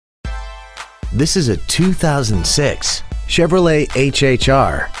This is a 2006 Chevrolet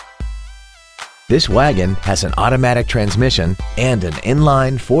HHR. This wagon has an automatic transmission and an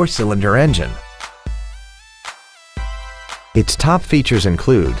inline 4-cylinder engine. Its top features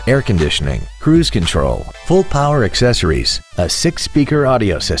include air conditioning, cruise control, full power accessories, a 6-speaker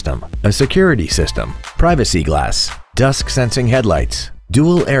audio system, a security system, privacy glass, dusk sensing headlights,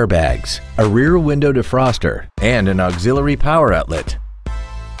 dual airbags, a rear window defroster, and an auxiliary power outlet.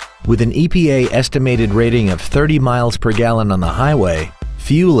 With an EPA estimated rating of 30 miles per gallon on the highway,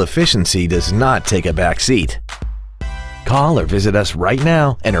 fuel efficiency does not take a back seat. Call or visit us right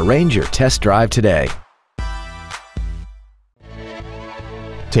now and arrange your test drive today.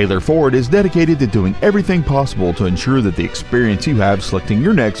 Taylor Ford is dedicated to doing everything possible to ensure that the experience you have selecting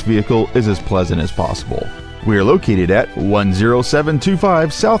your next vehicle is as pleasant as possible. We are located at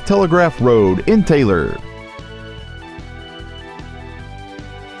 10725 South Telegraph Road in Taylor.